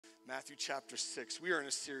Matthew chapter 6. We are in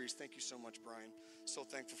a series. Thank you so much, Brian. So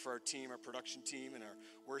thankful for our team, our production team, and our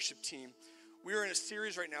worship team. We are in a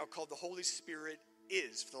series right now called The Holy Spirit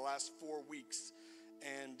Is for the last 4 weeks.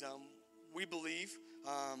 And we believe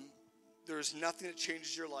there is nothing that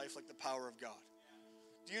changes your life like the power of God.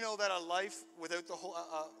 Do you know that a life without the whole,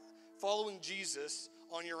 following Jesus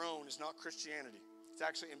on your own is not Christianity? It's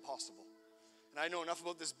actually impossible. And I know enough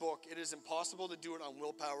about this book. It is impossible to do it on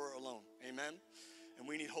willpower alone. Amen? And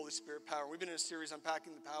we need Holy Spirit power. We've been in a series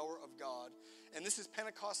unpacking the power of God. And this is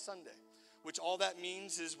Pentecost Sunday, which all that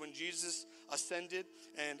means is when Jesus ascended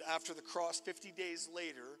and after the cross, 50 days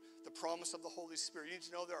later, the promise of the Holy Spirit. You need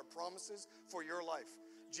to know there are promises for your life.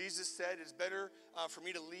 Jesus said it's better for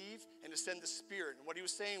me to leave and to send the Spirit. And what he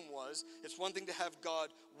was saying was, it's one thing to have God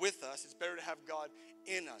with us. It's better to have God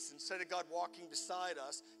in us. Instead of God walking beside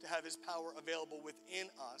us, to have his power available within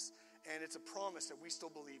us. And it's a promise that we still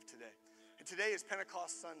believe today. And today is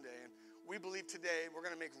Pentecost Sunday. And we believe today we're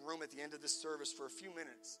going to make room at the end of this service for a few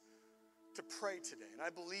minutes to pray today. And I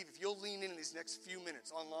believe if you'll lean in these next few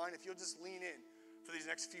minutes online, if you'll just lean in for these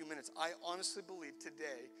next few minutes, I honestly believe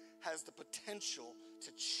today has the potential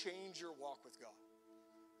to change your walk with God.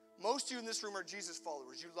 Most of you in this room are Jesus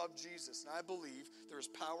followers. You love Jesus. And I believe there is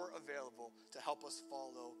power available to help us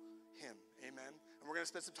follow him. Amen. And we're going to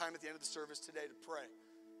spend some time at the end of the service today to pray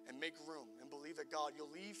and make room and believe that God, you'll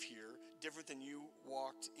leave here different than you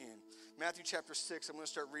walked in. Matthew chapter 6, I'm going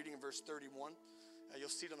to start reading in verse 31. You'll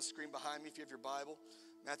see it on the screen behind me if you have your Bible.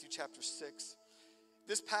 Matthew chapter 6.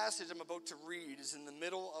 This passage I'm about to read is in the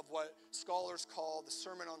middle of what scholars call the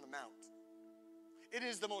Sermon on the Mount. It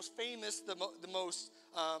is the most famous, the most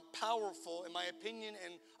powerful, in my opinion,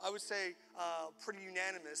 and I would say pretty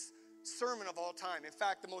unanimous sermon of all time. In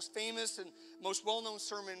fact, the most famous and most well-known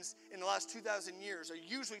sermons in the last 2,000 years are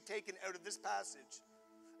usually taken out of this passage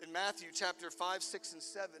in Matthew chapter 5, 6, and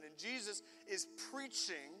 7. And Jesus is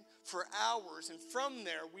preaching for hours, and from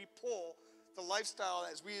there we pull the lifestyle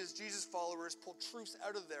as we as Jesus followers pull truths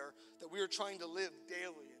out of there that we are trying to live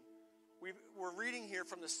daily. We're reading here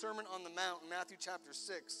from the Sermon on the Mount in Matthew chapter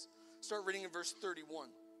 6. Start reading in verse 31.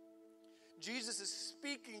 Jesus is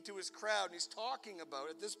speaking to his crowd, and he's talking about,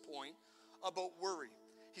 at this point, about worry.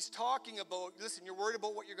 He's talking about, listen, you're worried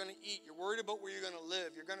about what you're going to eat. You're worried about where you're going to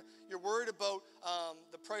live. You're worried about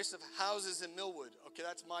the price of houses in Millwood. Okay,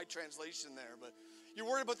 that's my translation there. But you're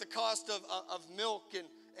worried about the cost of milk and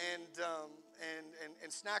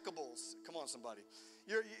snackables. Come on, somebody.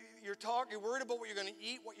 You're worried about what you're going to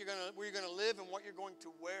eat, where you're going to live, and what you're going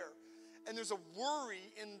to wear. And there's a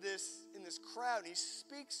worry in this crowd, and he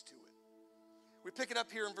speaks to it. We pick it up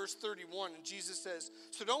here in verse 31, and Jesus says,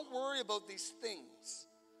 "So don't worry about these things,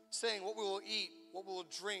 saying what we will eat, what we will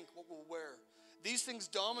drink, what we'll wear. These things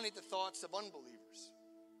dominate the thoughts of unbelievers.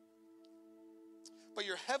 But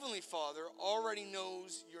your heavenly Father already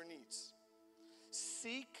knows your needs.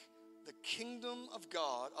 Seek the kingdom of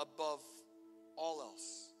God above all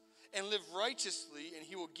else, and live righteously, and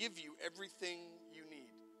he will give you everything you need."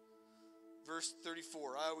 Verse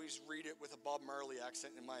 34, I always read it with a Bob Marley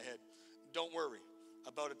accent in my head. Don't worry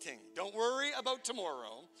about a thing. Don't worry about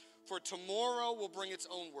tomorrow, for tomorrow will bring its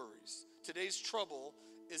own worries. Today's trouble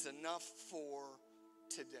is enough for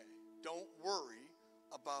today. Don't worry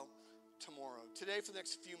about tomorrow. Today, for the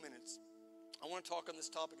next few minutes, I want to talk on this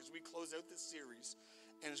topic as we close out this series.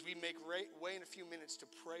 And as we make way in a few minutes to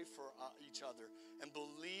pray for each other and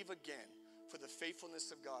believe again for the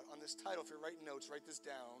faithfulness of God. On this title, if you're writing notes, write this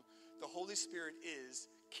down. The Holy Spirit is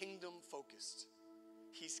kingdom focused.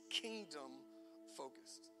 He's kingdom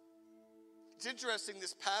focused. It's interesting,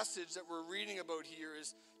 this passage that we're reading about here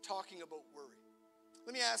is talking about worry.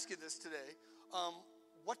 Let me ask you this today.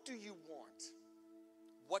 What do you want?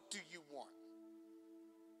 What do you want?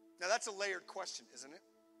 Now that's a layered question, isn't it?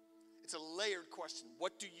 It's a layered question.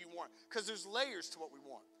 What do you want? Because there's layers to what we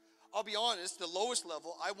want. I'll be honest, the lowest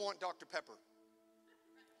level, I want Dr. Pepper.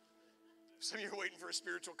 Some of you are waiting for a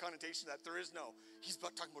spiritual connotation that there is no. He's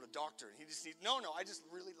talking about a doctor, and he just needs, no, I just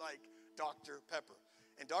really like Dr. Pepper.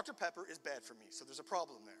 And Dr. Pepper is bad for me, so there's a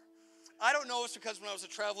problem there. I don't know, it's because when I was a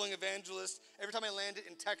traveling evangelist, every time I landed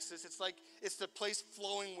in Texas, it's like it's the place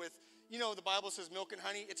flowing with, the Bible says milk and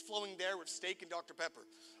honey. It's flowing there with steak and Dr. Pepper.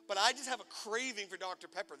 But I just have a craving for Dr.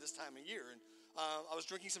 Pepper this time of year. And I was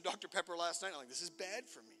drinking some Dr. Pepper last night. I'm like, this is bad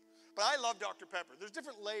for me. But I love Dr. Pepper. There's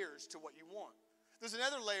different layers to what you want. There's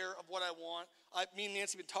another layer of what I want. Me and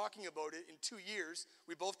Nancy have been talking about it in 2 years.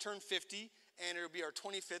 We both turned 50, and it'll be our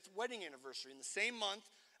 25th wedding anniversary. In the same month,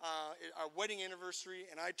 our wedding anniversary,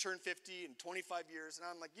 and I turned 50 in 25 years. And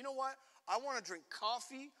I'm like, you know what? I want to drink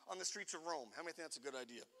coffee on the streets of Rome. How many think that's a good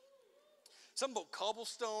idea? Something about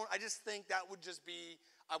cobblestone. I just think that would just be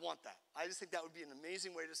I want that. I just think that would be an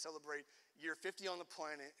amazing way to celebrate year 50 on the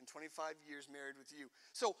planet and 25 years married with you.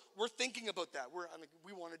 So we're thinking about that.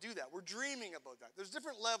 We want to do that. We're dreaming about that. There's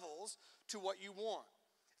different levels to what you want.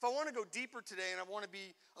 If I want to go deeper today and I want to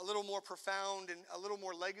be a little more profound and a little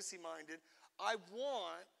more legacy-minded,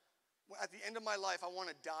 at the end of my life, I want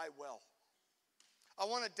to die well. I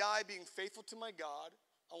want to die being faithful to my God.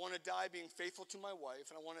 I want to die being faithful to my wife,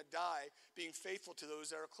 and I want to die being faithful to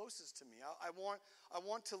those that are closest to me. I want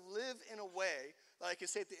to live in a way that I can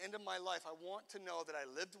say at the end of my life, I want to know that I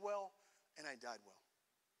lived well and I died well.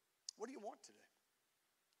 What do you want today?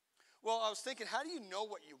 Well, I was thinking, how do you know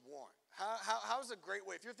what you want? How's a great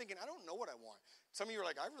way? If you're thinking, I don't know what I want. Some of you are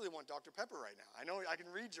like, I really want Dr. Pepper right now. I know I can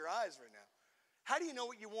read your eyes right now. How do you know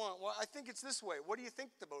what you want? Well, I think it's this way. What do you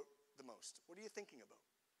think about the most? What are you thinking about?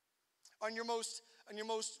 On your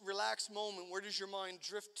most relaxed moment, where does your mind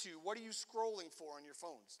drift to? What are you scrolling for on your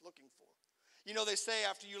phones, looking for? You know, they say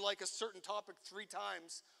after you like a certain topic 3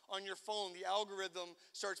 times on your phone, the algorithm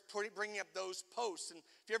starts bringing up those posts. And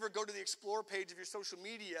if you ever go to the explore page of your social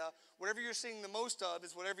media, whatever you're seeing the most of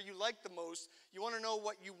is whatever you like the most. You want to know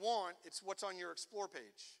what you want, it's what's on your explore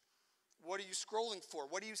page. What are you scrolling for?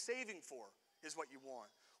 What are you saving for is what you want.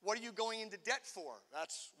 What are you going into debt for?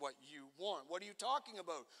 That's what you want. What are you talking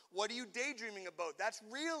about? What are you daydreaming about? That's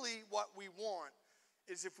really what we want,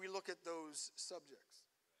 is if we look at those subjects.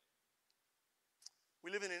 We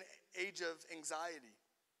live in an age of anxiety.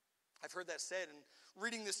 I've heard that said, and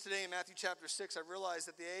reading this today in Matthew chapter 6, I realized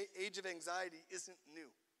that the age of anxiety isn't new.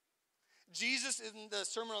 Jesus in the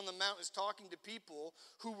Sermon on the Mount is talking to people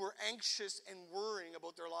who were anxious and worrying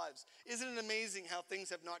about their lives. Isn't it amazing how things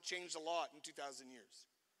have not changed a lot in 2,000 years?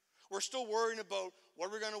 We're still worrying about what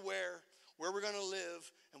we're going to wear, where we're going to live,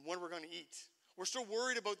 and when we're going to eat. We're still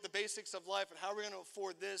worried about the basics of life and how we're going to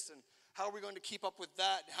afford this and how are we going to keep up with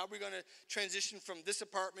that, and how are we going to transition from this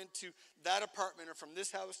apartment to that apartment or from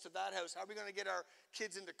this house to that house. How are we going to get our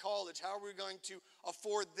kids into college? How are we going to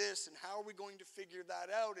afford this, and how are we going to figure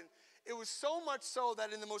that out? And it was so much so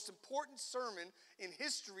that in the most important sermon in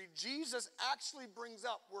history, Jesus actually brings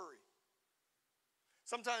up worry.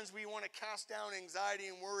 Sometimes we want to cast down anxiety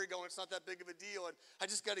and worry going, it's not that big of a deal, and I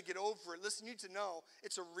just got to get over it. Listen, you need to know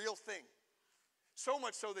it's a real thing. So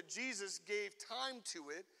much so that Jesus gave time to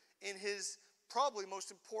it in his probably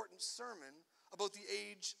most important sermon about the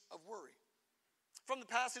age of worry. From the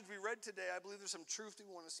passage we read today, I believe there's some truth that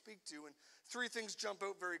we want to speak to, and 3 things jump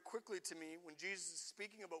out very quickly to me when Jesus is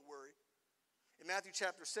speaking about worry. In Matthew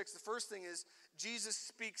chapter 6, the first thing is Jesus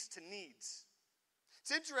speaks to needs.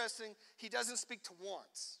 It's interesting, he doesn't speak to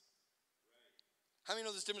wants. How many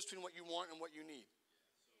know there's a difference between what you want and what you need?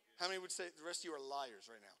 How many would say the rest of you are liars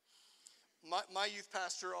right now? My youth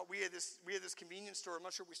pastor, we had this convenience store, I'm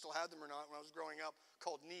not sure if we still have them or not, when I was growing up,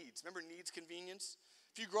 called Needs. Remember Needs Convenience?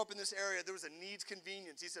 If you grew up in this area, there was a Needs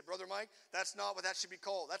Convenience. He said, Brother Mike, that's not what that should be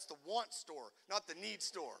called. That's the want store, not the need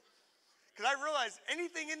store. Because I realized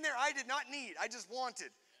anything in there I did not need, I just wanted.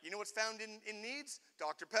 You know what's found in Needs?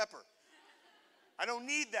 Dr. Pepper. I don't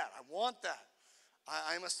need that. I want that.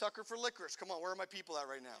 I'm a sucker for licorice. Come on, where are my people at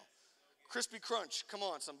right now? Crispy Crunch. Come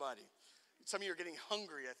on, somebody. Some of you are getting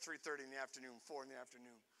hungry at 3:30 in the afternoon, 4 in the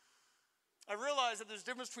afternoon. I realize that there's a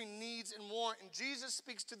difference between needs and want, and Jesus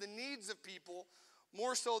speaks to the needs of people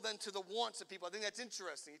more so than to the wants of people. I think that's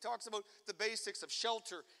interesting. He talks about the basics of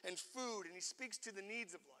shelter and food, and he speaks to the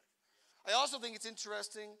needs of life. I also think it's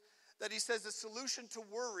interesting that he says the solution to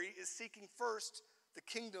worry is seeking first the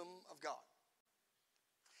kingdom of God.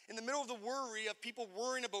 In the middle of the worry of people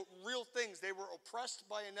worrying about real things, they were oppressed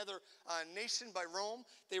by another nation, by Rome.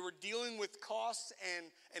 They were dealing with costs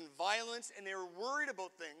and violence, and they were worried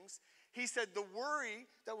about things. He said the worry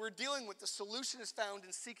that we're dealing with, the solution is found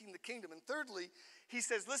in seeking the kingdom. And thirdly, he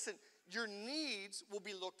says, listen, your needs will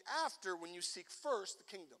be looked after when you seek first the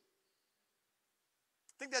kingdom.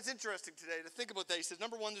 I think that's interesting today to think about that. He says,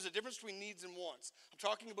 number one, there's a difference between needs and wants. I'm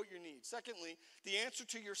talking about your needs. Secondly, the answer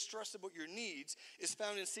to your stress about your needs is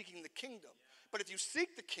found in seeking the kingdom. But if you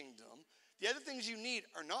seek the kingdom, the other things you need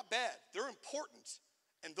are not bad. They're important,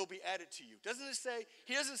 and they'll be added to you. Doesn't it say,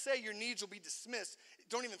 he doesn't say your needs will be dismissed.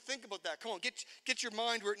 Don't even think about that. Come on, get your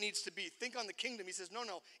mind where it needs to be. Think on the kingdom. He says,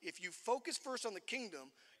 no, if you focus first on the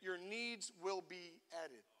kingdom, your needs will be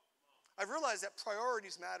added. I've realized that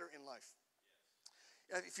priorities matter in life.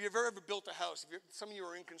 If you've ever built a house, some of you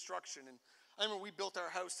are in construction, and I remember we built our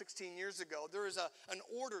house 16 years ago. There is an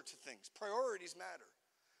order to things. Priorities matter.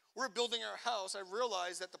 We're building our house. I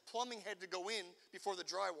realized that the plumbing had to go in before the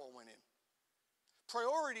drywall went in.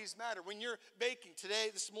 Priorities matter. When you're baking,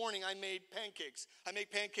 this morning I made pancakes. I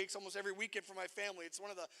make pancakes almost every weekend for my family. It's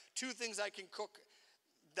one of the 2 things I can cook.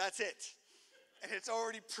 That's it. and it's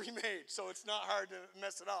already pre-made, so it's not hard to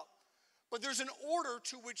mess it up. But there's an order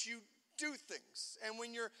to which you do things. And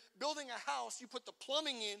when you're building a house, you put the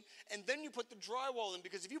plumbing in, and then you put the drywall in.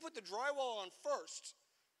 Because if you put the drywall on first,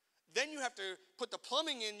 then you have to put the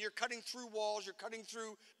plumbing in. You're cutting through walls. You're cutting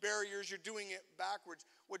through barriers. You're doing it backwards.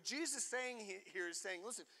 What Jesus is saying here is saying,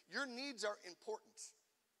 listen, your needs are important.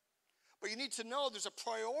 But you need to know there's a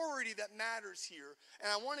priority that matters here.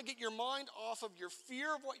 And I want to get your mind off of your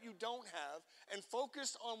fear of what you don't have and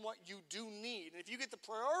focus on what you do need. And if you get the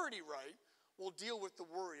priority right, we'll deal with the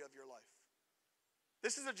worry of your life.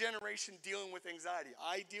 This is a generation dealing with anxiety.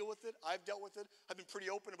 I deal with it. I've dealt with it. I've been pretty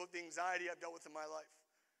open about the anxiety I've dealt with in my life.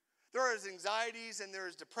 There is anxieties and there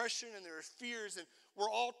is depression and there is fears, and we're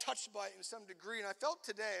all touched by it in some degree. And I felt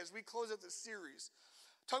today, as we close out this series,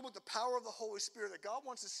 talk about the power of the Holy Spirit, that God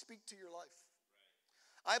wants to speak to your life.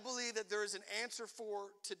 I believe that there is an answer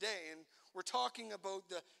for today, and we're talking about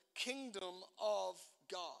the kingdom of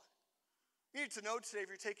God. You need to know today, if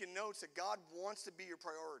you're taking notes, that God wants to be your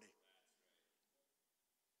priority.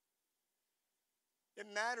 It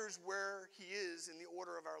matters where he is in the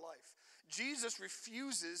order of our life. Jesus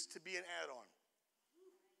refuses to be an add-on.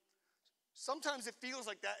 Sometimes it feels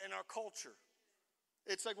like that in our culture.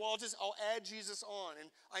 It's like, well, I'll add Jesus on. And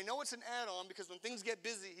I know it's an add-on because when things get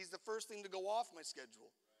busy, he's the first thing to go off my schedule.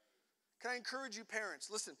 Can I encourage you, parents?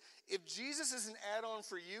 Listen, if Jesus is an add-on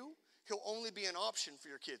for you, he'll only be an option for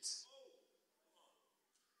your kids.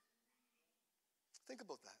 Think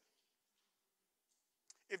about that.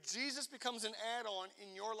 If Jesus becomes an add-on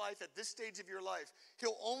in your life at this stage of your life,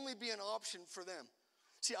 he'll only be an option for them.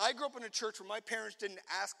 See, I grew up in a church where my parents didn't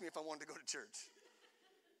ask me if I wanted to go to church.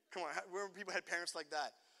 Come on, where people had parents like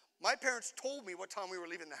that? My parents told me what time we were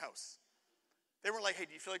leaving the house. They weren't like, hey,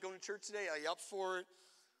 do you feel like going to church today? Are you up for it?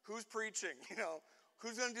 Who's preaching?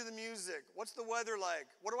 Who's going to do the music? What's the weather like?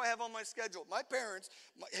 What do I have on my schedule? My parents,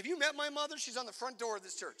 have you met my mother? She's on the front door of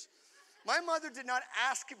this church. My mother did not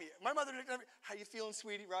ask me. My mother didn't, how you feeling,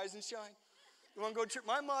 sweetie? Rise and shine. You want to go to church?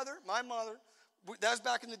 My mother, that was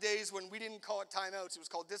back in the days when we didn't call it timeouts. It was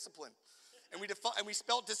called discipline. And we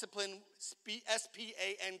spelled discipline S-P-A-N-K-I-N-G.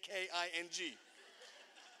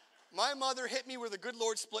 My mother hit me where the good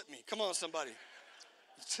Lord split me. Come on, somebody.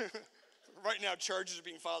 Right now, charges are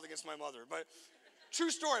being filed against my mother. But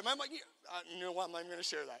true story. You know what? I'm not even going to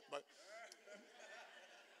share that. But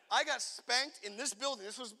I got spanked in this building.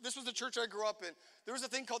 This was the church I grew up in. There was a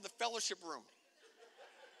thing called the fellowship room,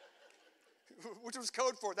 which was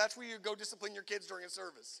code for. That's where you go discipline your kids during a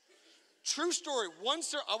service. True story.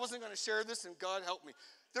 I wasn't going to share this, and God help me.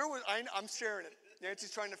 I'm sharing it.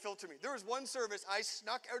 Nancy's trying to filter me. There was one service. I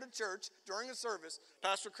snuck out of church during a service.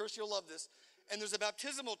 Pastor Chris, you'll love this. And there's a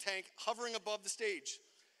baptismal tank hovering above the stage.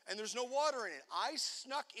 And there's no water in it. I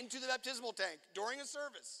snuck into the baptismal tank during a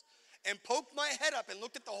service and poked my head up and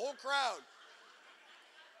looked at the whole crowd.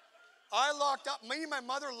 I locked up. Me and my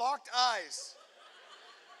mother locked eyes.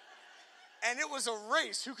 And it was a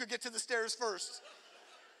race who could get to the stairs first.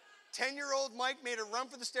 10-year-old Mike made a run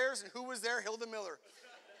for the stairs, and who was there? Hilda Miller.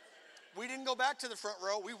 We didn't go back to the front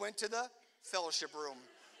row. We went to the fellowship room.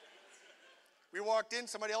 We walked in.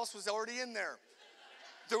 Somebody else was already in there.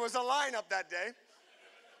 There was a line up that day.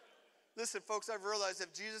 Listen, folks, I've realized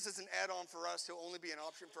if Jesus is an add-on for us, he'll only be an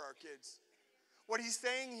option for our kids. What he's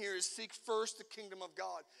saying here is seek first the kingdom of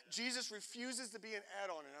God. Jesus refuses to be an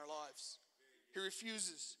add-on in our lives. He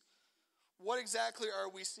refuses. What exactly are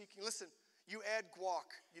we seeking? Listen, you add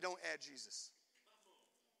guac, you don't add Jesus.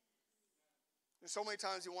 And so many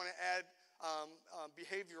times we want to add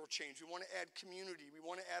behavioral change. We want to add community. We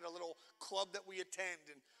want to add a little club that we attend.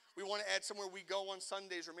 And we want to add somewhere we go on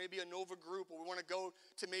Sundays, or maybe a Nova group, or we want to go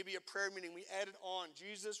to maybe a prayer meeting. We add it on.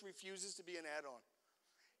 Jesus refuses to be an add-on.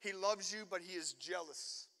 He loves you, but he is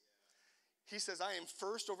jealous. He says, I am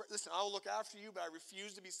first over. Listen, I will look after you, but I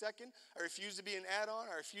refuse to be second. I refuse to be an add-on.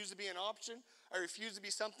 I refuse to be an option. I refuse to be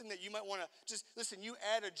something that you might want to just, listen, you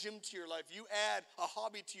add a gym to your life. You add a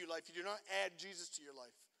hobby to your life. You do not add Jesus to your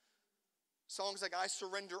life. Songs like I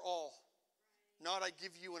surrender all, not I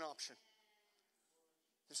give you an option.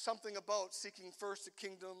 There's something about seeking first the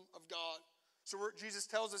kingdom of God. So Jesus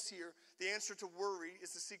tells us here, the answer to worry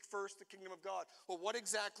is to seek first the kingdom of God. Well, what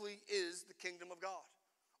exactly is the kingdom of God?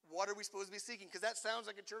 What are we supposed to be seeking? Because that sounds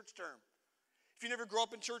like a church term. If you never grew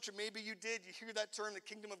up in church, or maybe you did, you hear that term, the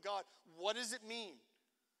kingdom of God. What does it mean?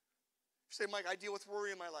 You say, Mike, I deal with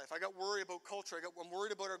worry in my life. I got worry about culture. I'm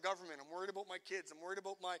worried about our government. I'm worried about my kids. I'm worried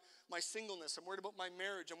about my singleness. I'm worried about my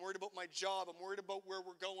marriage. I'm worried about my job. I'm worried about where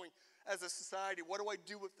we're going as a society. What do I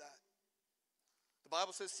do with that? The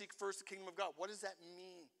Bible says seek first the kingdom of God. What does that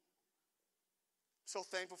mean? I'm so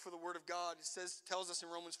thankful for the word of God. It tells us in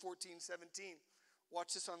Romans 14:17.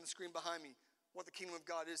 Watch this on the screen behind me. What the kingdom of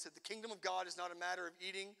God is. That the kingdom of God is not a matter of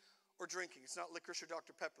eating or drinking. It's not licorice or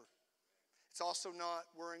Dr. Pepper. It's also not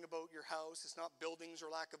worrying about your house. It's not buildings or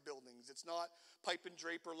lack of buildings. It's not pipe and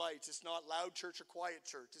drape or lights. It's not loud church or quiet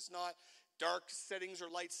church. It's not dark settings or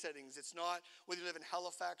light settings. It's not whether you live in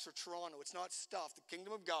Halifax or Toronto. It's not stuff. The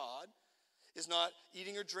kingdom of God is not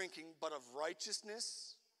eating or drinking, but of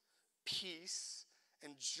righteousness, peace,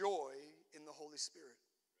 and joy in the Holy Spirit.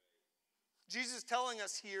 Jesus is telling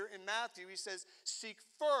us here in Matthew, he says, seek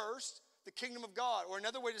first the kingdom of God. Or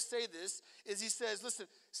another way to say this is he says, listen,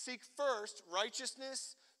 seek first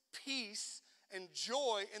righteousness, peace, and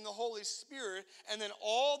joy in the Holy Spirit, and then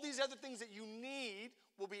all these other things that you need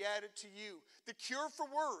will be added to you. The cure for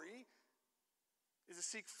worry is to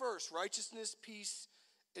seek first righteousness, peace,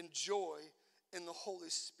 and joy in the Holy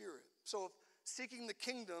Spirit. So if seeking the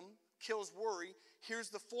kingdom kills worry, here's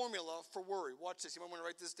the formula for worry. Watch this. You might want to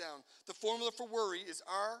write this down. The formula for worry is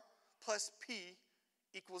R plus P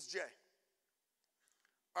equals J.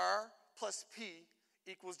 R plus P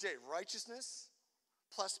equals J. Righteousness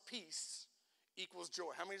plus peace equals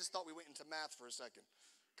joy. How many just thought we went into math for a second?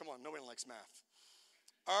 Come on, nobody likes math.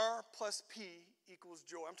 R plus P equals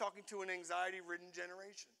joy. I'm talking to an anxiety-ridden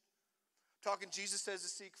generation. Talking, Jesus says to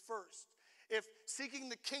seek first. If seeking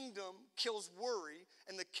the kingdom kills worry,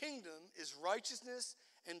 and the kingdom is righteousness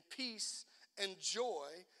and peace and joy,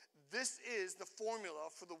 this is the formula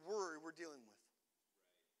for the worry we're dealing with.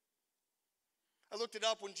 I looked it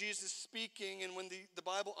up when Jesus is speaking and when the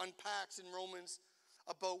Bible unpacks in Romans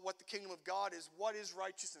about what the kingdom of God is. What is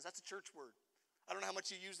righteousness? That's a church word. I don't know how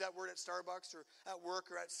much you use that word at Starbucks or at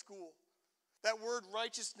work or at school. That word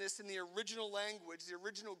righteousness in the original language, the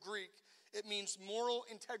original Greek, it means moral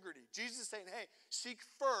integrity. Jesus is saying, hey, seek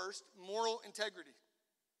first moral integrity.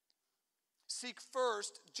 Seek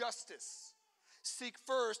first justice. Seek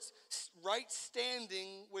first right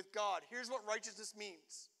standing with God. Here's what righteousness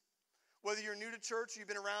means. Whether you're new to church or you've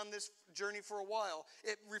been around this journey for a while,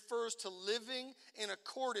 it refers to living in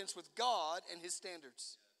accordance with God and his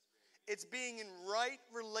standards. It's being in right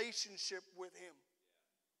relationship with him.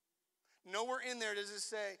 Nowhere in there does it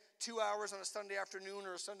say 2 hours on a Sunday afternoon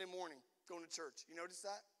or a Sunday morning going to church. You notice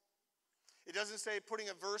that? It doesn't say putting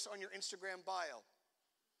a verse on your Instagram bio.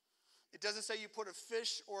 It doesn't say you put a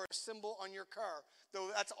fish or a symbol on your car, though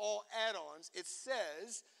that's all add-ons. It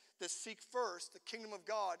says to seek first, the kingdom of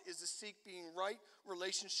God is to seek being right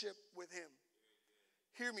relationship with him.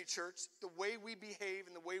 Hear me, church. The way we behave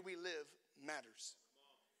and the way we live matters.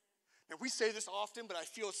 Now, we say this often, but I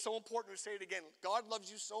feel it's so important to say it again. God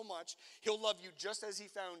loves you so much, he'll love you just as he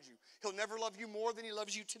found you. He'll never love you more than he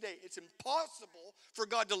loves you today. It's impossible for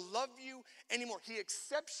God to love you anymore. He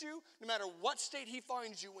accepts you no matter what state he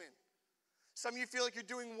finds you in. Some of you feel like you're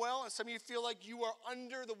doing well, and some of you feel like you are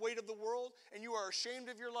under the weight of the world, and you are ashamed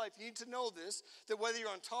of your life. You need to know this, that whether you're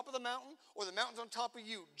on top of the mountain or the mountain's on top of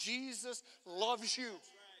you, Jesus loves you.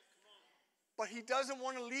 But he doesn't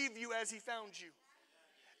want to leave you as he found you.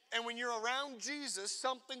 And when you're around Jesus,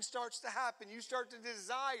 something starts to happen. You start to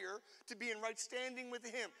desire to be in right standing with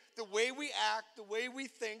him. The way we act, the way we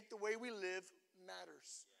think, the way we live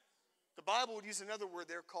matters. The Bible would use another word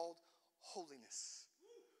there called holiness.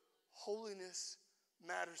 Holiness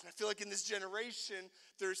matters. And I feel like in this generation,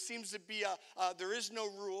 there seems to be there is no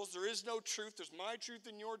rules, there is no truth. There's my truth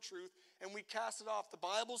and your truth, and we cast it off. The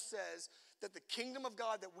Bible says that the kingdom of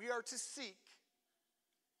God that we are to seek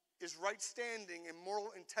is right standing and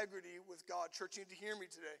moral integrity with God. Church, you need to hear me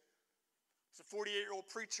today. As a 48-year-old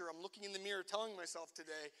preacher, I'm looking in the mirror telling myself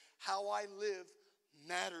today, how I live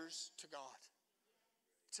matters to God.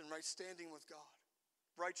 It's in right standing with God.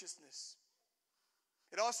 Righteousness.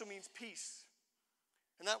 It also means peace.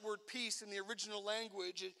 And that word peace in the original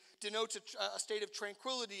language, it denotes a state of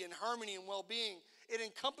tranquility and harmony and well-being. It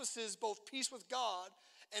encompasses both peace with God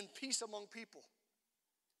and peace among people.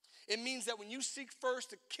 It means that when you seek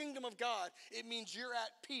first the kingdom of God, it means you're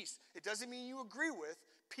at peace. It doesn't mean you agree with.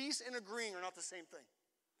 Peace and agreeing are not the same thing.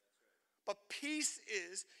 But peace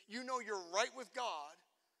is, you know you're right with God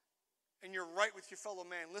and you're right with your fellow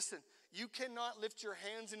man. Listen, you cannot lift your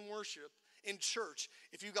hands in worship in church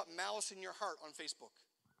if you got malice in your heart on Facebook.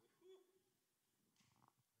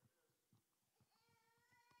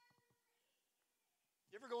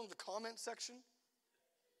 You ever go into the comment section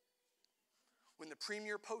when the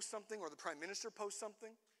premier posts something or the prime minister posts something?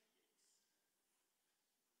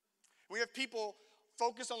 We have people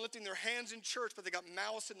focused on lifting their hands in church, but they got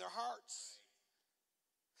malice in their hearts.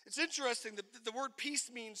 It's interesting that the word peace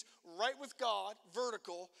means right with God,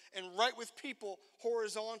 vertical, and right with people,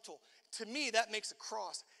 horizontal. To me, that makes a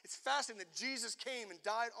cross. It's fascinating that Jesus came and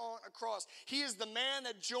died on a cross. He is the man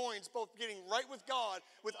that joins both getting right with God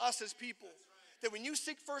with us as people. That when you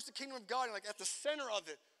seek first the kingdom of God, and like at the center of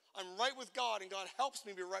it, I'm right with God and God helps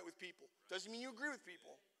me be right with people. Doesn't mean you agree with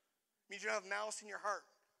people. It means you don't have malice in your heart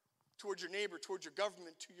towards your neighbor, towards your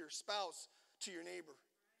government, to your spouse, to your neighbor.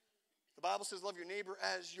 The Bible says love your neighbor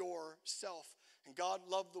as yourself. And God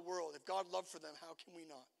loved the world. If God loved for them, how can we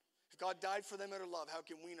not? If God died for them out of love, how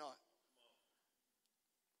can we not?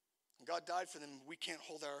 And God died for them, we can't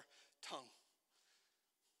hold our tongue.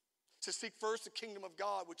 To seek first the kingdom of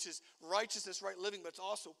God, which is righteousness, right living, but it's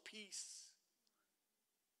also peace.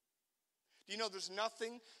 Do you know there's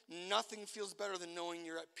nothing feels better than knowing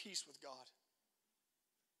you're at peace with God?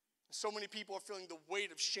 So many people are feeling the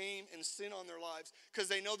weight of shame and sin on their lives because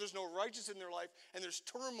they know there's no righteousness in their life and there's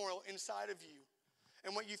turmoil inside of you.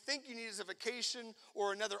 And what you think you need is a vacation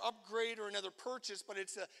or another upgrade or another purchase, but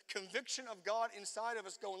it's a conviction of God inside of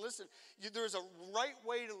us going, listen, there's a right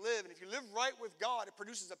way to live. And if you live right with God, it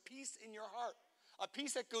produces a peace in your heart, a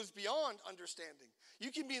peace that goes beyond understanding. You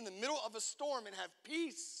can be in the middle of a storm and have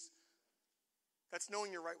peace. That's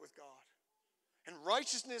knowing you're right with God. And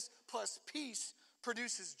righteousness plus peace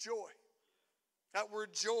produces joy. That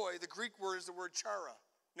word joy, the Greek word is the word chara.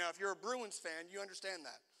 Now, if you're a Bruins fan, you understand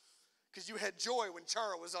that. Because you had joy when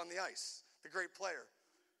Chara was on the ice, the great player.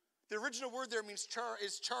 The original word there means chara.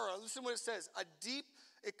 Listen what it says.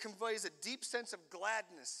 It conveys a deep sense of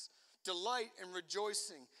gladness, delight, and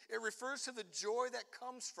rejoicing. It refers to the joy that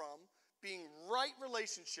comes from being right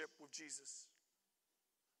relationship with Jesus.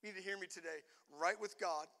 You need to hear me today. Right with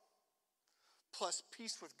God plus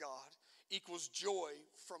peace with God equals joy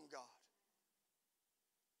from God.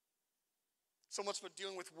 So much for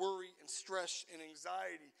dealing with worry and stress and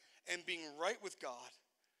anxiety. And being right with God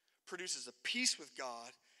produces a peace with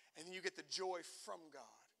God, and then you get the joy from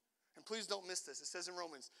God. And please don't miss this. It says in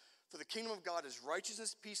Romans, for the kingdom of God is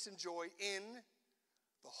righteousness, peace, and joy in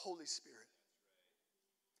the Holy Spirit.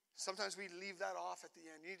 Sometimes we leave that off at the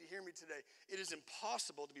end. You need to hear me today. It is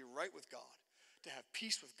impossible to be right with God, to have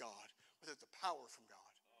peace with God, without the power from God.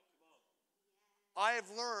 I have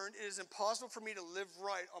learned it is impossible for me to live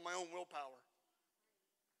right on my own willpower.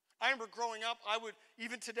 I remember growing up,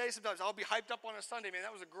 even today sometimes, I'll be hyped up on a Sunday. Man,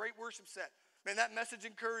 that was a great worship set. Man, that message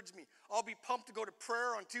encouraged me. I'll be pumped to go to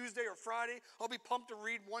prayer on Tuesday or Friday. I'll be pumped to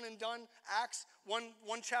read one and done Acts, one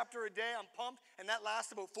chapter a day. I'm pumped, and that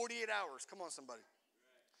lasts about 48 hours. Come on, somebody.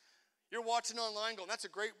 You're watching online going, that's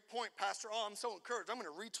a great point, Pastor. Oh, I'm so encouraged. I'm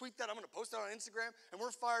going to retweet that. I'm going to post that on Instagram, and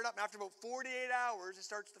we're fired up. And after about 48 hours, it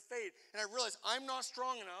starts to fade. And I realize I'm not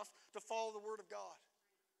strong enough to follow the Word of God.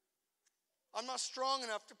 I'm not strong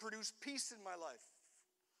enough to produce peace in my life.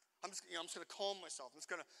 I'm just going to calm myself. I'm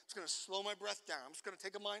just going to slow my breath down. I'm just going to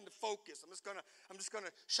take a mind to focus. I'm just going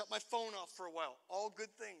to shut my phone off for a while. All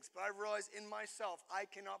good things. But I realize in myself, I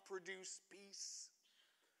cannot produce peace.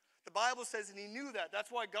 The Bible says, and he knew that.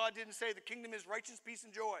 That's why God didn't say the kingdom is righteousness, peace,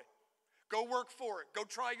 and joy. Go work for it. Go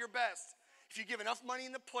try your best. If you give enough money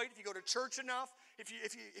in the plate, if you go to church enough, if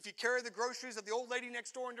you carry the groceries of the old lady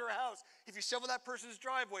next door into her house, if you shovel that person's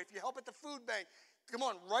driveway, if you help at the food bank, come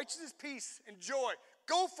on, righteousness, peace, and joy.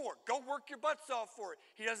 Go for it. Go work your butts off for it.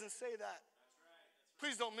 He doesn't say that.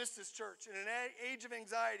 Please don't miss this, church. In an age of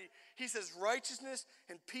anxiety, he says righteousness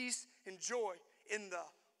and peace and joy in the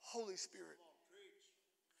Holy Spirit.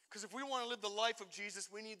 Because if we want to live the life of Jesus,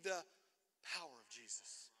 we need the power of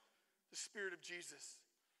Jesus, the Spirit of Jesus.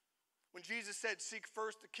 When Jesus said, seek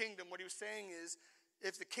first the kingdom, what he was saying is,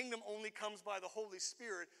 if the kingdom only comes by the Holy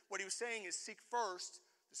Spirit, what he was saying is seek first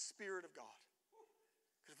the Spirit of God.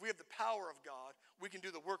 Because if we have the power of God, we can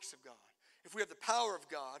do the works of God. If we have the power of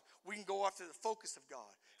God, we can go after the focus of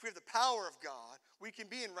God. If we have the power of God, we can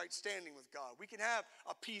be in right standing with God. We can have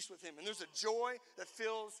a peace with him. And there's a joy that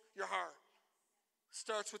fills your heart.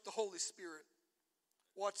 Starts with the Holy Spirit.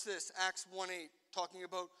 Watch this, Acts 1:8, talking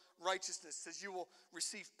about righteousness, says you will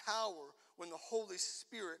receive power when the Holy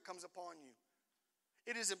Spirit comes upon you.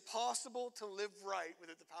 It is impossible to live right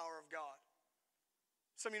without the power of God.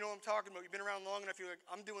 Some of you know what I'm talking about. You've been around long enough, you're like,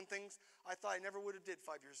 I'm doing things I thought I never would have did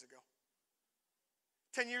 5 years ago.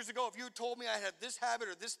 10 years ago, if you had told me I had this habit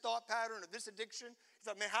or this thought pattern or this addiction, you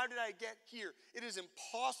thought, man, how did I get here? It is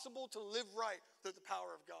impossible to live right without the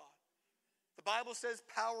power of God. The Bible says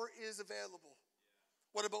power is available.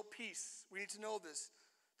 What about peace? We need to know this.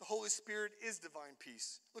 The Holy Spirit is divine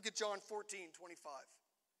peace. Look at John 14:25.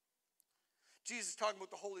 Jesus is talking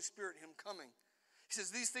about the Holy Spirit and him coming. He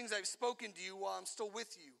says, these things I've spoken to you while I'm still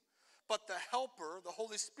with you. but the helper, the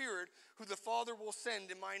Holy Spirit, who the Father will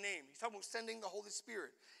send in my name. He's talking about sending the Holy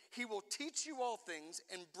Spirit. He will teach you all things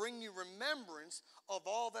and bring you remembrance of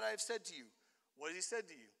all that I have said to you. What has he said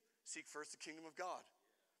to you? Seek first the kingdom of God.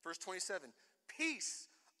 Verse 27, peace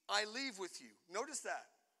I leave with you. Notice that.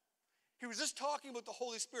 He was just talking about the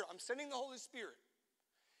Holy Spirit. I'm sending the Holy Spirit.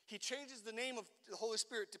 He changes the name of the Holy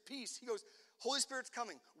Spirit to peace. He goes, Holy Spirit's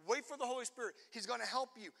coming. Wait for the Holy Spirit. He's going to help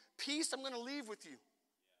you. Peace I'm going to leave with you.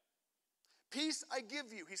 Peace I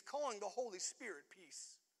give you. He's calling the Holy Spirit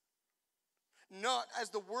peace. Not as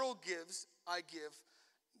the world gives, I give.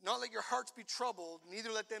 Not let your hearts be troubled,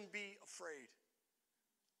 neither let them be afraid.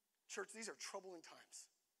 Church, these are troubling times.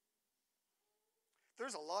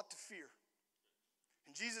 There's a lot to fear.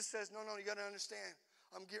 And Jesus says, no, you got to understand.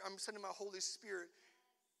 I'm sending my Holy Spirit.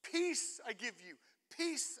 Peace I give you.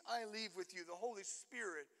 Peace I leave with you. The Holy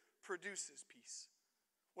Spirit produces peace.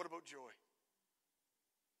 What about joy?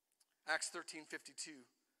 Acts 13:52.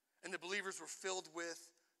 And the believers were filled with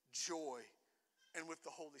joy and with the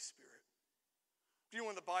Holy Spirit. Do you know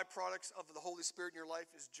one of the byproducts of the Holy Spirit in your life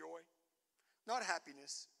is joy? Not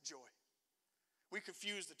happiness, joy. We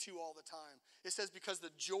confuse the two all the time. It says because the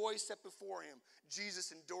joy set before him,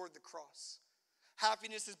 Jesus endured the cross.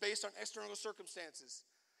 Happiness is based on external circumstances.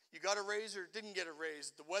 You got a raise or didn't get a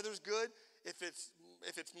raise. The weather's good. If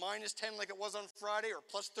it's minus 10 like it was on Friday or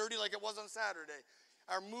plus 30 like it was on Saturday.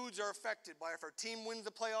 Our moods are affected by if our team wins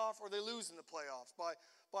the playoff or they lose in the playoffs, by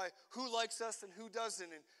who likes us and who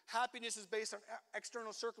doesn't. And happiness is based on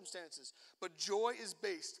external circumstances. But joy is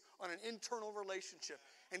based on an internal relationship.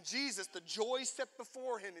 And Jesus, the joy set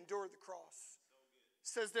before him, endured the cross.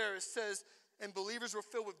 It says, and believers were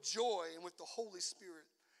filled with joy and with the Holy Spirit.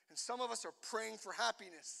 And some of us are praying for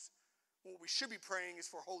happiness. What we should be praying is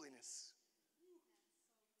for holiness.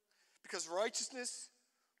 Because righteousness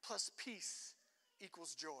plus peace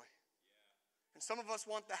equals joy. And some of us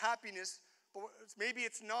want the happiness, but maybe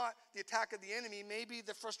it's not the attack of the enemy. Maybe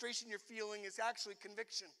the frustration you're feeling is actually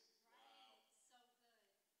conviction.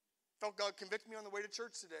 Felt God convict me on the way to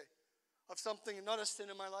church today of something, not a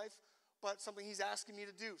sin in my life, but something he's asking me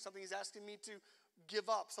to do, something he's asking me to give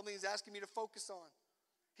up, something he's asking me to focus on.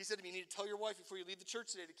 He said to me, you need to tell your wife before you leave the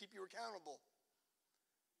church today to keep you accountable.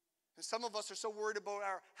 And some of us are so worried about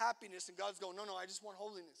our happiness, and God's going, no, I just want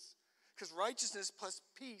holiness. Because righteousness plus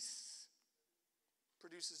peace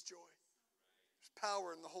produces joy. There's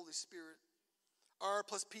power in the Holy Spirit. R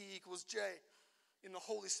plus P equals J in the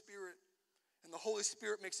Holy Spirit. And the Holy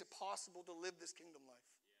Spirit makes it possible to live this kingdom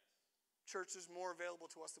life. Church is more available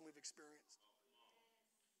to us than we've experienced.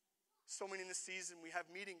 So many in this season, we have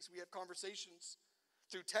meetings, we have conversations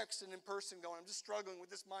through text and in person going, I'm just struggling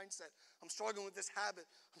with this mindset. I'm struggling with this habit.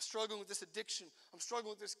 I'm struggling with this addiction. I'm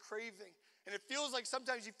struggling with this craving. And it feels like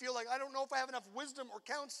sometimes you feel like, I don't know if I have enough wisdom or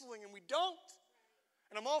counseling, and we don't.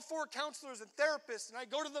 And I'm all for counselors and therapists, and I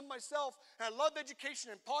go to them myself, and I love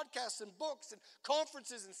education and podcasts and books and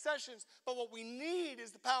conferences and sessions, but what we need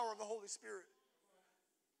is the power of the Holy Spirit.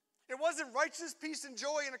 It wasn't righteousness, peace, and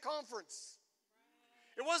joy in a conference.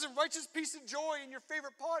 It wasn't righteous, peace, and joy in your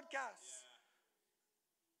favorite podcast.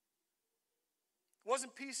 It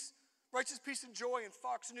wasn't righteous, peace, and joy in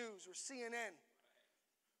Fox News or CNN.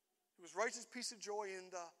 It was righteous, peace, and joy in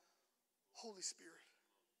the Holy Spirit.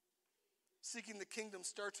 Seeking the kingdom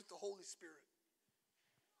starts with the Holy Spirit.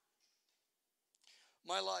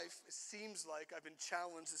 My life, it seems like I've been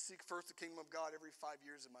challenged to seek first the kingdom of God every 5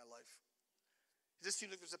 years of my life. It just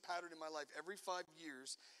seems like there's a pattern in my life. Every 5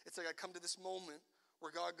 years, it's like I come to this moment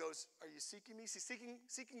where God goes, are you seeking me? See,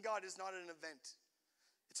 seeking God is not an event.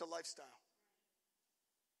 It's a lifestyle.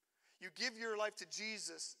 You give your life to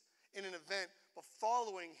Jesus in an event, but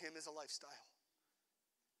following him is a lifestyle.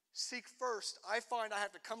 Seek first. I find I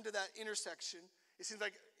have to come to that intersection. It seems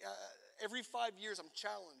like every 5 years I'm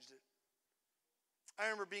challenged. I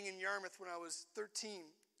remember being in Yarmouth when I was 13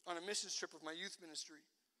 on a missions trip with my youth ministry.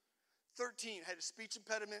 13, had a speech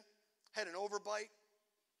impediment, had an overbite.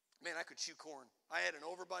 Man, I could chew corn. I had an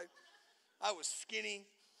overbite. I was skinny.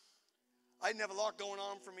 I didn't have a lot going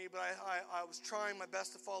on for me, but I was trying my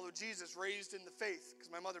best to follow Jesus, raised in the faith,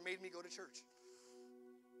 because my mother made me go to church.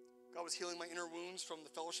 God was healing my inner wounds from the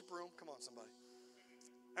fellowship room. Come on, somebody.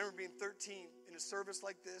 I remember being 13 in a service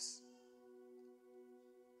like this.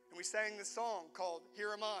 And we sang this song called,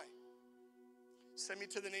 Here Am I. Send me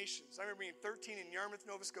to the nations. I remember being 13 in Yarmouth,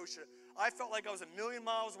 Nova Scotia. I felt like I was a million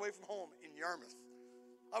miles away from home in Yarmouth.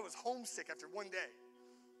 I was homesick after one day.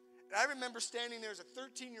 And I remember standing there as a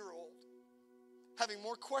 13-year-old, having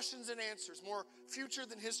more questions than answers, more future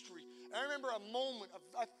than history. And I remember a moment,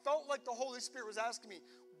 I felt like the Holy Spirit was asking me,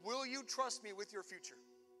 will you trust me with your future?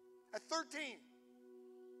 At 13.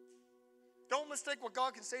 Don't mistake what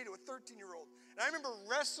God can say to a 13-year-old. And I remember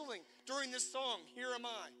wrestling during this song, Here Am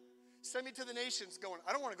I. Send me to the nations, going,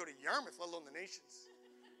 I don't want to go to Yarmouth, let alone the nations.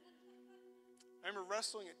 I remember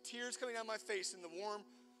wrestling it, tears coming down my face in the warm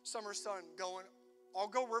summer sun, going, I'll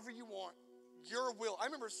go wherever you want. Your will. I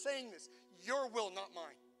remember saying this, your will, not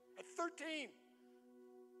mine. At 13.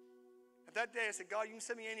 At that day, I said, God, you can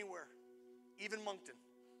send me anywhere, even Moncton.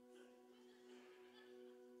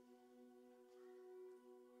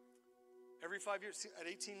 Every 5 years, at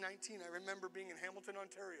 18, 19, I remember being in Hamilton,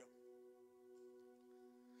 Ontario,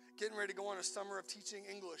 getting ready to go on a summer of teaching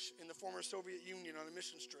English in the former Soviet Union on a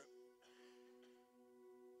mission trip.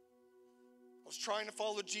 I was trying to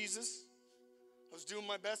follow Jesus. I was doing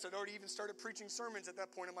my best. I'd already even started preaching sermons at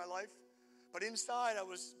that point in my life. But inside, I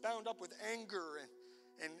was bound up with anger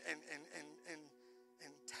and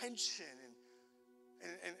tension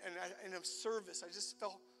and of service. I just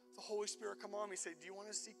felt the Holy Spirit come on me and say, do you want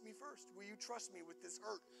to seek me first? Will you trust me with this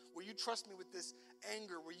hurt? Will you trust me with this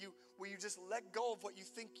anger? Will you just let go of what you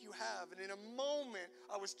think you have? And in a moment,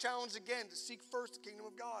 I was challenged again to seek first the kingdom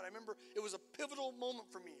of God. I remember it was a pivotal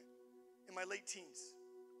moment for me in my late teens.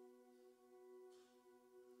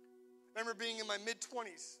 I remember being in my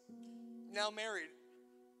mid-20s, now married.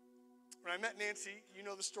 When I met Nancy, you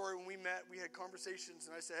know the story. When we met, we had conversations,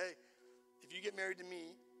 and I said, hey, if you get married to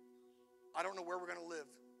me, I don't know where we're going to live.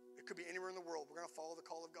 It could be anywhere in the world. We're going to follow the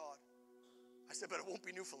call of God. I said, but it won't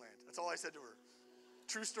be Newfoundland. That's all I said to her.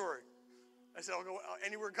 True story. I said, I'll go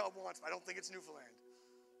anywhere God wants. I don't think it's Newfoundland.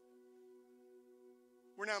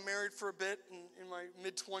 We're now married for a bit in my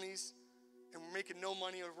mid-20s, and we're making no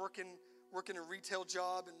money. I was working a retail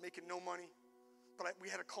job and making no money. But we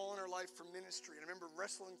had a call in our life for ministry, and I remember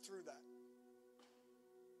wrestling through that.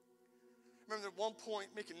 I remember at one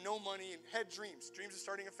point making no money and had dreams of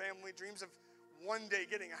starting a family, dreams of one day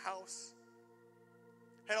getting a house.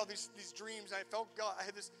 Had all these dreams, and I felt God. I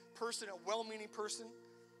had this person, a well-meaning person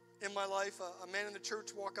in my life, a man in the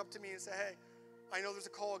church walk up to me and say, hey, I know there's a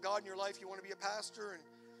call of God in your life. You want to be a pastor,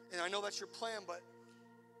 and I know that's your plan, but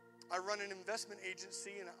I run an investment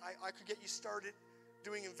agency, and I could get you started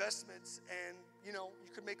doing investments, and,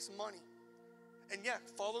 you could make some money. And yeah,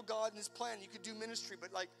 follow God and his plan. You could do ministry, but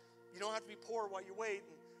you don't have to be poor while you wait.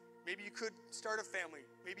 And maybe you could start a family.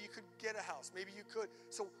 Maybe you could get a house. Maybe you could.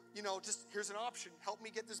 So, just here's an option. Help me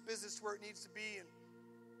get this business to where it needs to be. And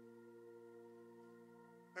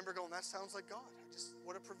I remember going, that sounds like God.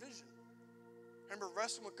 What a provision. I remember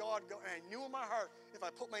wrestling with God, and I knew in my heart, if I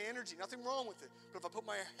put my energy, nothing wrong with it, but if I put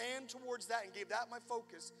my hand towards that and gave that my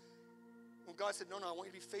focus, when God said, no, I want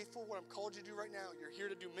you to be faithful, what I'm called you to do right now, you're here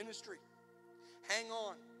to do ministry. Hang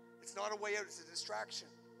on. It's not a way out, it's a distraction.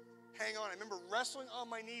 Hang on. I remember wrestling on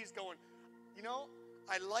my knees going,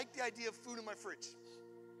 I like the idea of food in my fridge.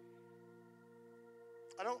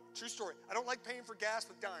 True story, I don't like paying for gas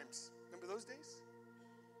with dimes. Remember those days?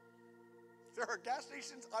 There are gas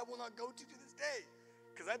stations I will not go to this day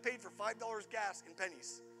because I paid for $5 gas in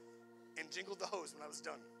pennies and jingled the hose when I was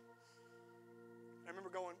done. I remember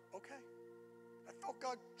going, okay. I felt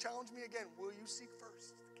God challenge me again. Will you seek first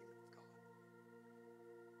the kingdom of God?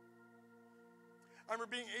 I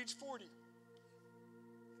remember being age 40.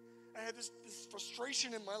 I had this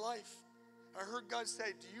frustration in my life. I heard God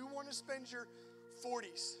say, do you want to spend your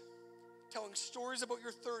 40s telling stories about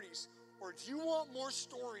your 30s, or do you want more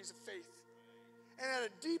stories of faith? And at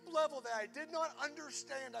a deep level that I did not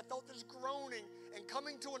understand, I felt this groaning and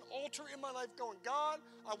coming to an altar in my life going, God,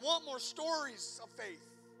 I want more stories of faith.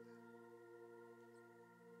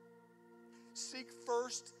 Seek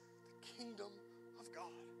first the kingdom of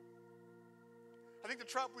God. I think the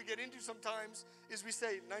trap we get into sometimes is we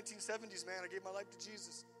say, 1970s, man, I gave my life to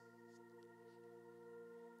Jesus.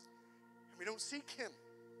 And we don't seek him.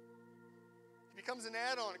 It becomes an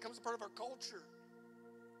add-on. It becomes a part of our culture.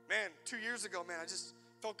 Man, 2 years ago, I just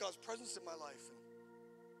felt God's presence in my life.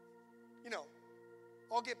 And,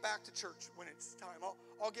 I'll get back to church when it's time.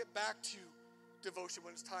 I'll get back to devotion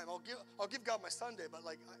when it's time. I'll give God my Sunday, but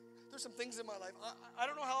there's some things in my life. I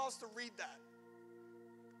don't know how else to read that.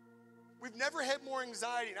 We've never had more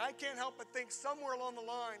anxiety, and I can't help but think somewhere along the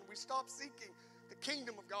line we stopped seeking the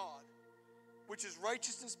kingdom of God, which is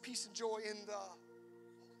righteousness, peace, and joy in the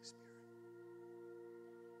Holy Spirit.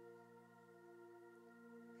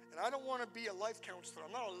 And I don't want to be a life counselor.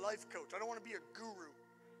 I'm not a life coach. I don't want to be a guru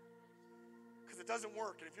because it doesn't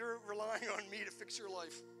work. And if you're relying on me to fix your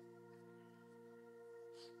life,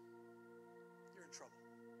 you're in trouble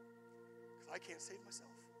because I can't save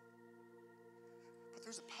myself. But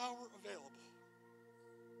there's a power available.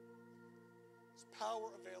 There's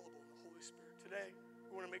power available in the Holy Spirit. Today,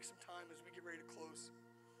 we want to make some time as we get ready to close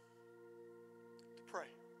to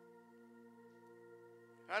pray.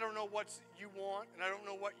 I don't know what you want, and I don't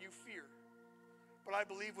know what you fear. But I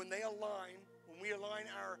believe when we align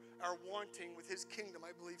our wanting with his kingdom,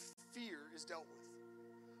 I believe fear is dealt with.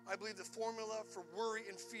 I believe the formula for worry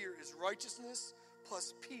and fear is righteousness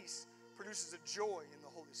plus peace produces a joy in the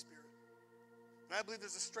Holy Spirit. And I believe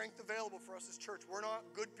there's a strength available for us as church. We're not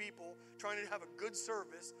good people trying to have a good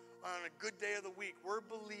service on a good day of the week.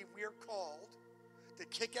 We are called to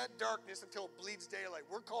kick at darkness until it bleeds daylight.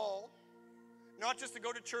 We're called not just to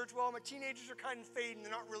go to church. Well, my teenagers are kind of fading.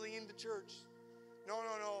 They're not really into church. No.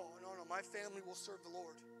 My family will serve the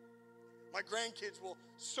Lord. My grandkids will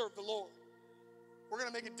serve the Lord. We're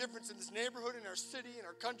going to make a difference in this neighborhood, in our city, in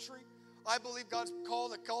our country. I believe God's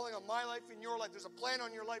calling on my life, in your life. There's a plan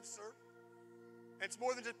on your life, sir. And it's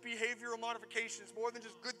more than just behavioral modification. It's more than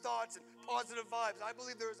just good thoughts and positive vibes. I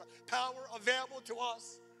believe there is a power available to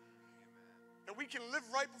us that we can live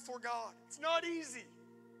right before God. It's not easy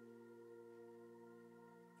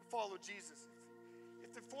to follow Jesus.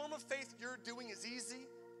 If the form of faith you're doing is easy,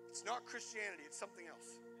 it's not Christianity, it's something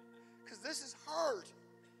else. Because this is hard.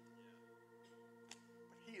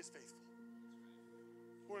 But he is faithful.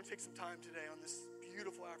 We're going to take some time today on this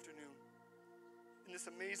beautiful afternoon in this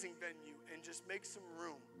amazing venue and just make some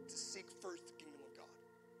room to seek first the kingdom of God.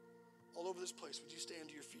 All over this place, would you stand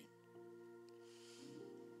to your feet?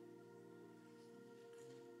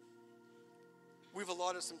 We've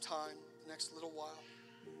allotted some time the next little while.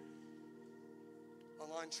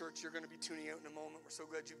 Online church, you're going to be tuning out in a moment. We're so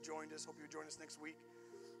glad you've joined us. Hope you'll join us next week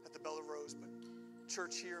at the Bella Rose. But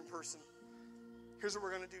church here in person, here's what we're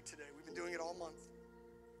going to do today. We've been doing it all month.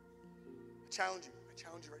 I challenge you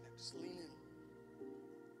right now. Just lean in.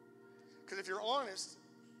 Because if you're honest,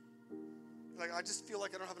 I just feel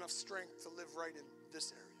like I don't have enough strength to live right in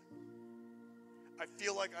this area. I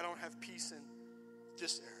feel like I don't have peace in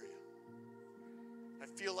this area. I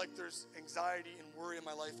feel like there's anxiety and worry in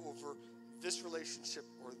my life over this relationship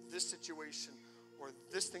or this situation or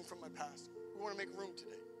this thing from my past. We want to make room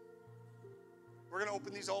today. We're going to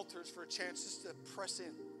open these altars for a chance just to press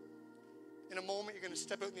in. In a moment, you're going to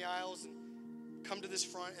step out in the aisles and come to this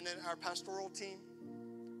front, and then our pastoral team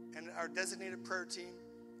and our designated prayer team,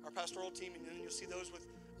 our pastoral team, and then you'll see those with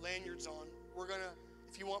lanyards on. We're going to,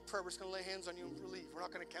 if you want prayer, we're just going to lay hands on you and believe. We're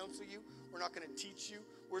not going to counsel you. We're not going to teach you.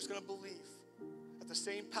 We're just going to believe that the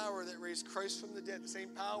same power that raised Christ from the dead, the same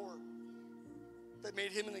power that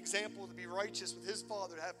made him an example to be righteous with his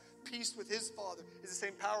Father, to have peace with his Father, is the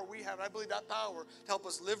same power we have. And I believe that power to help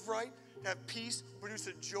us live right, to have peace, produce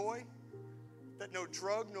a joy that no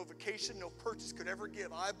drug, no vacation, no purchase could ever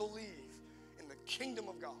give. I believe in the kingdom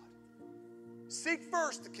of God. Seek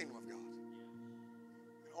first the kingdom of God,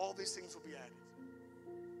 and all these things will be added.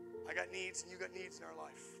 I got needs, and you got needs in our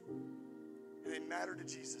life, and they matter to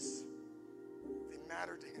Jesus. They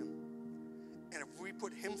matter to him. And if we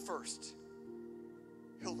put him first,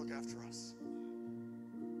 he'll look after us.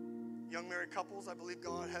 Young married couples, I believe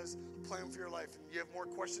God has a plan for your life, and you have more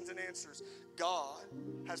questions than answers. God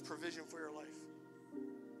has provision for your life.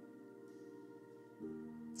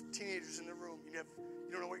 Teenagers in the room, you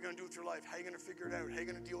don't know what you're going to do with your life. How are you going to figure it out? How are you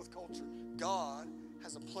going to deal with culture? God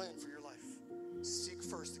has a plan for your life. Seek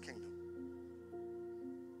first the kingdom.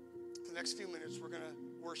 For the next few minutes, we're going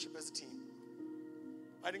to worship as a team.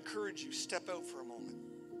 I'd encourage you, step out for a moment.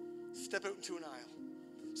 Step out into an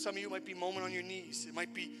aisle. Some of you might be moment on your knees. It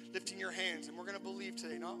might be lifting your hands. And we're going to believe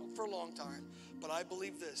today, not for a long time, but I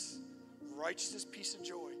believe this: righteousness, peace, and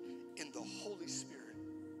joy in the Holy Spirit.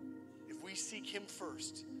 If we seek him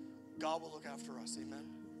first, God will look after us. Amen.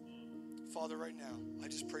 Father, right now, I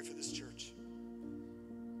just pray for this church.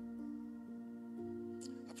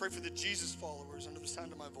 I pray for the Jesus followers under the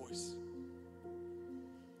sound of my voice.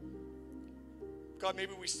 God,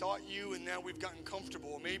 maybe we sought you and now we've gotten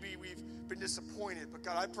comfortable. Maybe we've been disappointed. But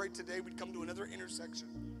God, I pray today we'd come to another intersection.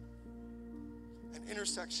 An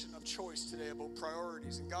intersection of choice today about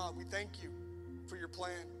priorities. And God, we thank you for your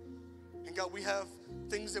plan. And God, we have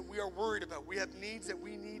things that we are worried about. We have needs that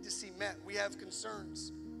we need to see met. We have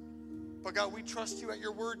concerns. But God, we trust you at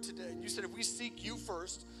your word today. And you said if we seek you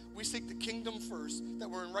first, we seek the kingdom first, that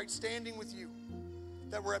we're in right standing with you,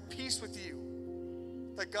 that we're at peace with you,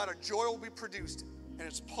 that God, a joy will be produced. And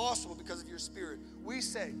it's possible because of your Spirit. We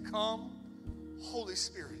say, come, Holy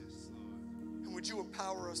Spirit. And would you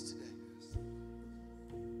empower us today?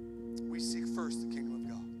 We seek first the kingdom of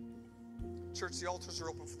God. Church, the altars are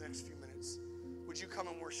open for the next few minutes. Would you come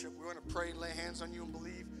and worship? We want to pray, lay hands on you and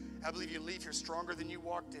believe. I believe you leave here stronger than you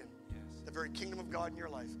walked in. Yes. The very kingdom of God in your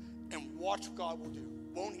life. And watch what God will do.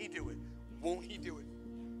 Won't he do it? Won't he do it?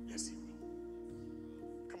 Yes, he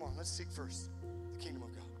will. Come on, let's seek first the kingdom of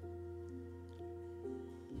God.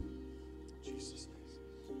 Jesus'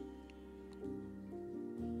 name.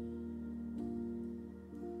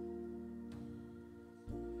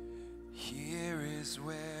 is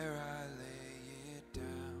where I lay it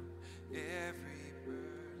down, every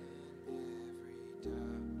burden, every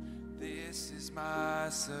doubt. This is my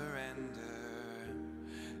surrender.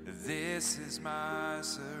 This is my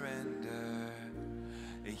surrender.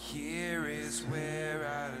 Here is where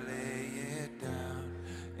I lay it down,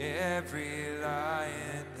 every lie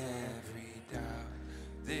and every doubt.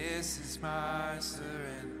 This is my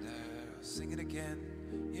surrender. Sing it again.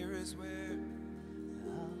 Here is where.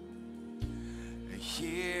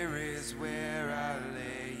 Here is where I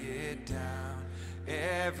lay it down,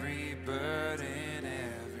 every burden,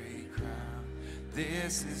 every crown.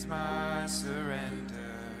 This is my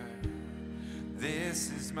surrender.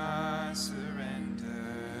 This is my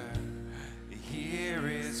surrender. Here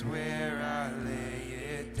is where I lay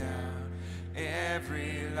it down,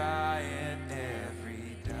 every lie and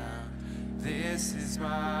every doubt. This is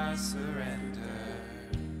my surrender.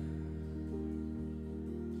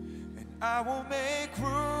 And I will make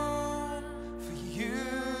room for you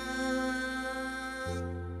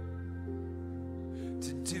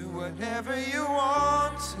to do whatever you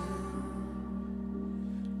want to,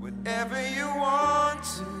 whatever you want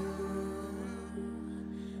to.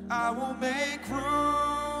 I will make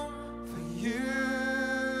room for you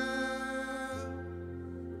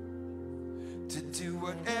to do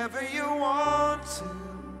whatever you want to,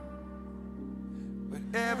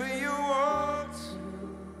 whatever you want to.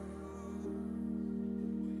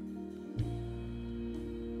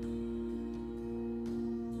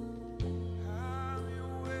 Have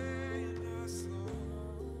your way in us, Lord.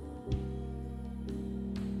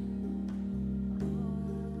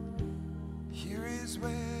 Here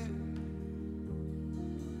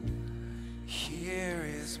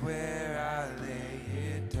is where I lay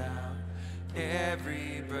it down,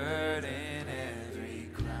 every burden, every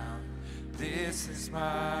crown. This is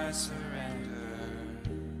my surrender.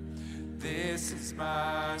 This is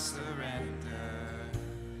my surrender.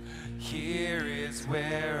 Here is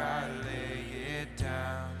where I lay it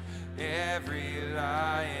down, every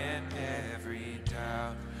lie and every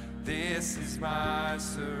doubt. This is my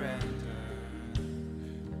surrender.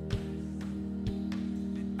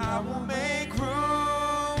 I will make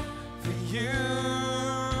room for you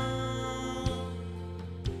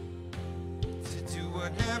to do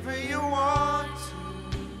whatever you want to,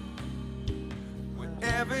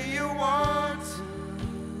 whatever you want to.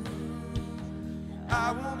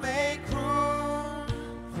 I will make room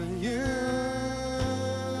for you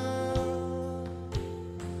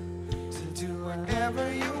to do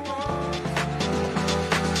whatever you want.